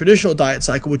normal traditional diet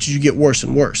cycle, which is you get worse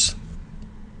and worse.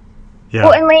 Yeah.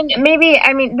 Well, and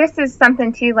Lane, this is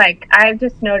something too, I've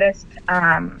just noticed,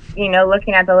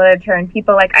 looking at the literature and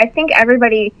people, I think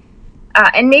everybody,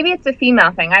 and maybe it's a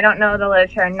female thing, I don't know the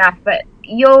literature enough, but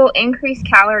you'll increase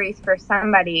calories for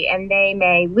somebody and they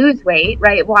may lose weight,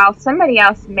 right? While somebody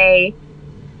else may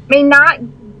not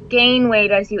gain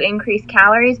weight as you increase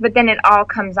calories, but then it all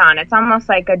comes on. It's almost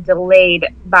like a delayed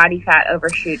body fat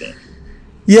overshooting.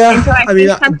 Yeah, and so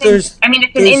it's an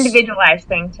individualized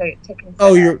thing to consider.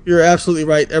 Oh, you're absolutely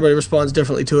right. Everybody responds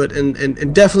differently to it,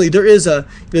 and definitely there is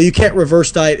you can't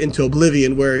reverse diet into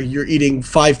oblivion where you're eating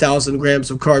 5,000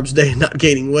 grams of carbs a day and not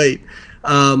gaining weight.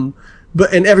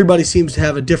 But everybody seems to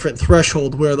have a different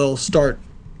threshold where they'll start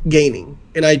gaining.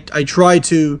 And I try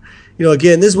to,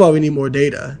 again, this is why we need more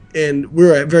data, and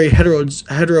we're a very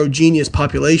heterogeneous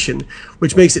population,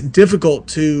 which makes it difficult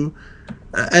to,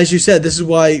 as you said, this is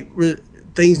why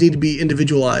things need to be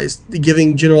individualized.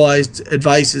 Giving generalized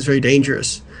advice is very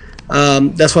dangerous.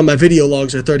 That's why my video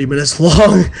logs are 30 minutes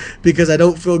long, because I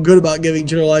don't feel good about giving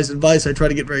generalized advice. I try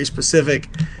to get very specific.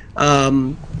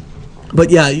 But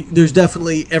yeah, there's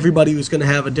definitely everybody who's going to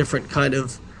have a different kind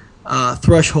of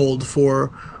threshold for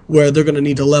where they're going to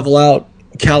need to level out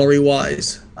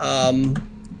calorie-wise.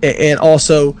 And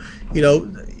also,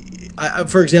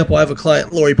 for example, I have a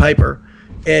client, Lori Piper,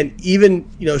 and even,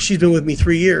 she's been with me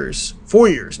 4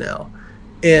 years now.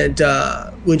 And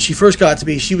when she first got to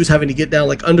me, she was having to get down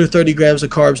under 30 grams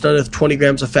of carbs and under 20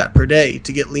 grams of fat per day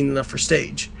to get lean enough for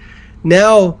stage.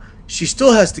 Now she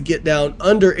still has to get down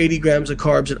under 80 grams of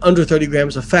carbs and under 30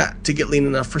 grams of fat to get lean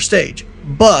enough for stage.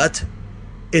 But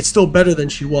it's still better than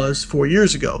she was 4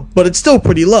 years ago. But it's still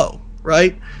pretty low,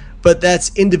 right? But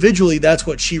that's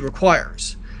what she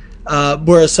requires.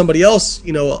 Whereas somebody else,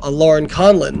 a Lauren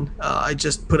Conlon, I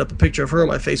just put up a picture of her on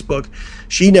my Facebook.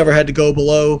 She never had to go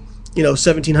below,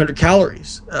 1,700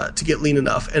 calories to get lean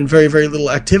enough, and very, very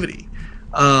little activity.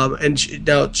 And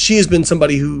she has been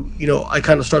somebody who, I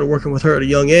kind of started working with her at a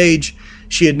young age.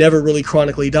 She had never really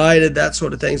chronically dieted, that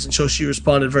sort of things, and so she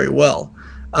responded very well.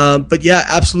 But yeah,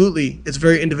 absolutely, it's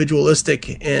very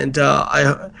individualistic, and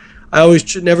I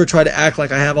always never try to act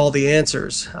like I have all the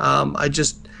answers. I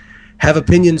just have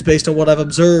opinions based on what I've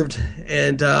observed,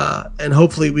 and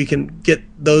hopefully we can get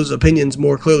those opinions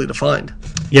more clearly defined.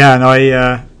 Yeah, and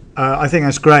I think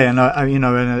that's great, and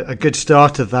and a good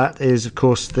start of that is, of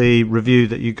course, the review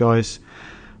that you guys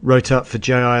wrote up for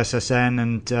JISSN,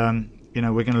 and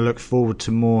we're going to look forward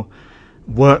to more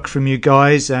work from you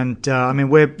guys. And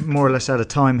we're more or less out of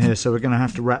time here, so we're going to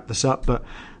have to wrap this up. But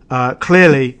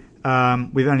clearly,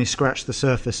 we've only scratched the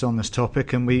surface on this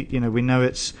topic, and we know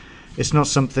it's not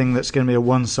something that's going to be a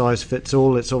one size fits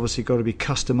all. It's obviously got to be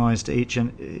customized to each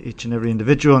and every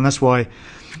individual, and that's why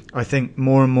I think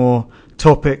more and more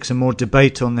topics and more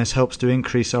debate on this helps to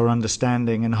increase our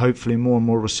understanding, and hopefully more and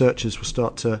more researchers will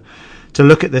start to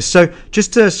look at this. So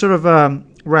just to sort of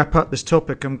wrap up this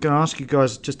topic, I'm going to ask you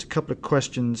guys just a couple of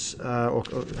questions, or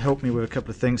help me with a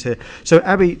couple of things here. So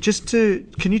Abby,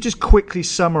 can you just quickly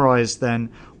summarize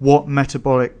then what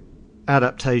metabolic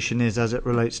adaptation is as it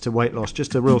relates to weight loss?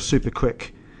 Just a real super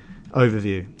quick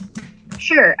overview.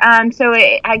 Sure.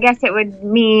 I guess it would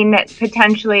mean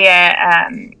potentially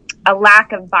a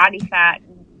lack of body fat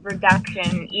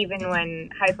reduction even when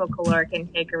hypocaloric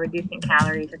intake or reducing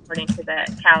calories according to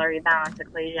the calorie balance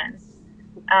equation.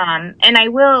 And I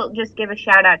will just give a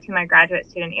shout out to my graduate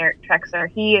student, Eric Trexler.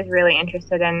 He is really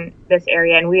interested in this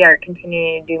area, and we are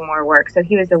continuing to do more work. So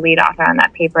he was the lead author on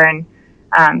that paper,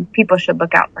 and people should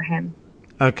look out for him.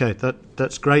 Okay,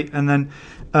 that's great. And then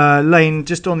Lane,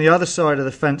 just on the other side of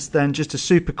the fence then, just a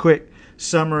super quick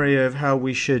summary of how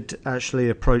we should actually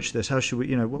approach this. How should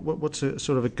we, what's a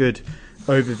sort of a good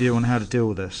overview on how to deal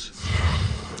with this?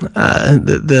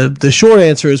 The short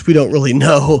answer is we don't really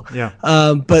know. Yeah.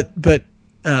 But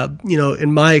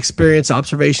in my experience,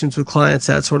 observations with clients,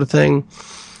 that sort of thing,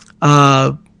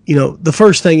 the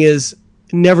first thing is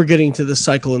never getting to the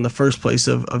cycle in the first place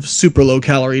of super low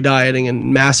calorie dieting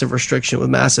and massive restriction with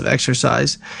massive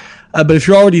exercise. But if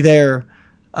you're already there,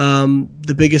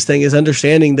 the biggest thing is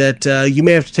understanding that you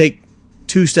may have to take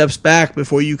 2 steps back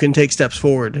before you can take steps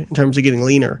forward in terms of getting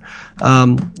leaner.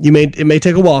 It may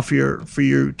take a while for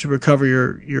you to recover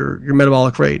your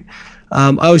metabolic rate.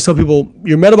 I always tell people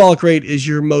your metabolic rate is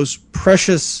your most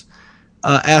precious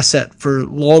asset for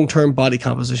long-term body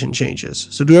composition changes.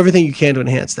 So do everything you can to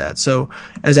enhance that. So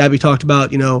as Abby talked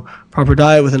about, proper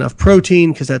diet with enough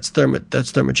protein because that's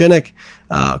thermogenic,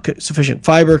 sufficient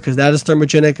fiber because that is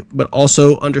thermogenic, but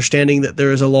also understanding that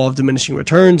there is a law of diminishing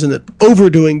returns and that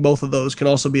overdoing both of those can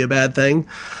also be a bad thing.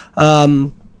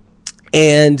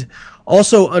 And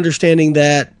also understanding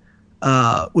that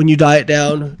when you diet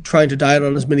down, trying to diet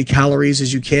on as many calories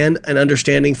as you can, and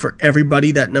understanding for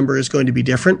everybody that number is going to be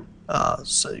different.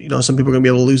 Some people are going to be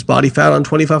able to lose body fat on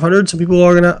 2,500. Some people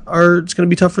it's going to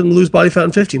be tough for them to lose body fat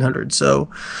on 1,500. So,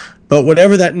 but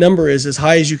whatever that number is, as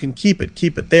high as you can keep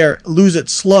it there. Lose it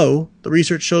slow. The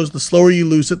research shows the slower you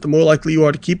lose it, the more likely you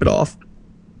are to keep it off.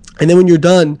 And then when you're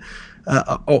done,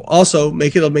 also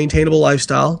make it a maintainable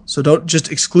lifestyle. So don't just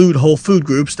exclude whole food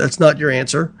groups. That's not your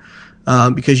answer.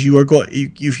 Because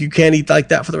if you can't eat like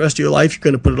that for the rest of your life, you're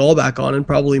going to put it all back on and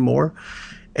probably more.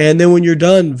 And then when you're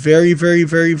done, very, very,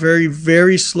 very, very,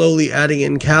 very slowly adding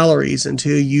in calories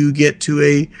until you get to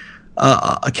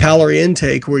a calorie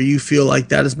intake where you feel like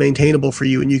that is maintainable for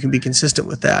you and you can be consistent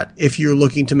with that. If you're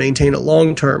looking to maintain it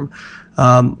long term,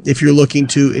 if you're looking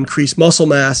to increase muscle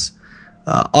mass,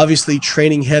 obviously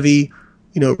training heavy,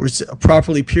 a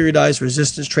properly periodized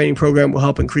resistance training program will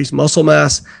help increase muscle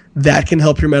mass. That can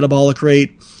help your metabolic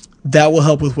rate. That will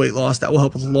help with weight loss. That will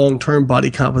help with long-term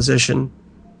body composition.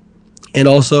 And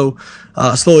also,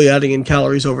 slowly adding in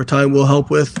calories over time will help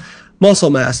with muscle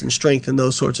mass and strength and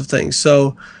those sorts of things.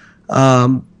 So,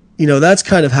 that's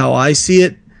kind of how I see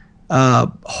it.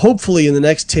 Hopefully in the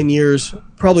next 10 years,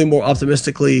 probably more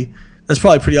optimistically, that's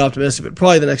probably pretty optimistic, but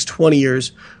probably the next 20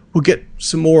 years, we'll get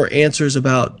some more answers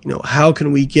about, how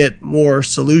can we get more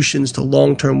solutions to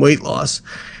long-term weight loss.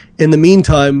 In the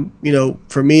meantime,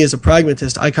 for me as a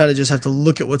pragmatist, I kind of just have to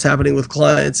look at what's happening with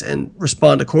clients and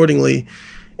respond accordingly.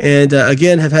 And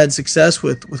again, have had success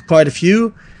with quite a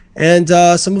few, and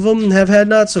some of them have had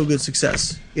not so good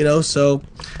success, So,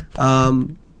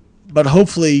 but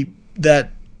hopefully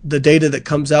that the data that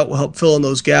comes out will help fill in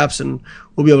those gaps, and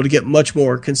we'll be able to get much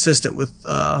more consistent with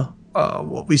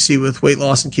what we see with weight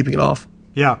loss and keeping it off.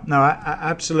 Yeah, no,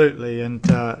 absolutely. And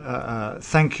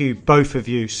thank you, both of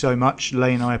you, so much.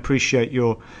 Lane, I appreciate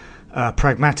your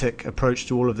pragmatic approach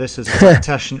to all of this. As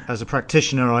a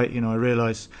practitioner, I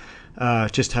realise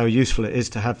just how useful it is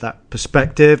to have that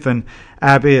perspective. And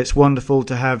Abby, it's wonderful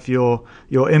to have your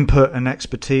input and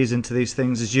expertise into these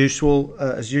things as usual.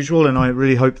 And I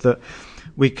really hope that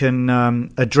we can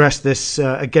address this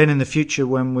again in the future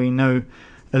when we know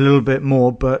a little bit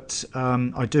more. But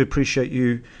I do appreciate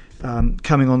you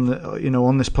coming on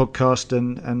on this podcast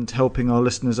and helping our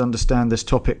listeners understand this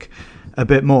topic a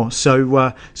bit more.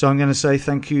 So I'm going to say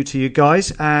thank you to you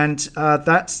guys, and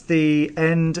that's the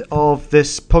end of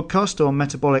this podcast on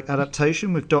metabolic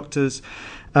adaptation with doctors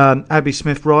Abby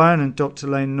Smith-Ryan and Dr.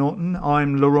 Layne Norton.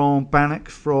 I'm Laurent Bannock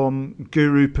from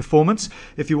Guru Performance.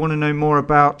 If you want to know more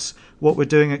about what we're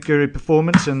doing at Guru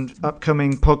Performance and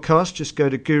upcoming podcasts, just go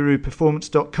to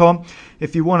guruperformance.com.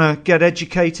 If you want to get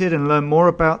educated and learn more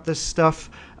about this stuff,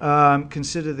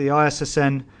 consider the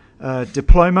ISSN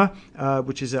diploma,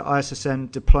 which is at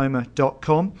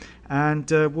issndiploma.com,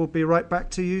 and we'll be right back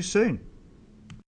to you soon.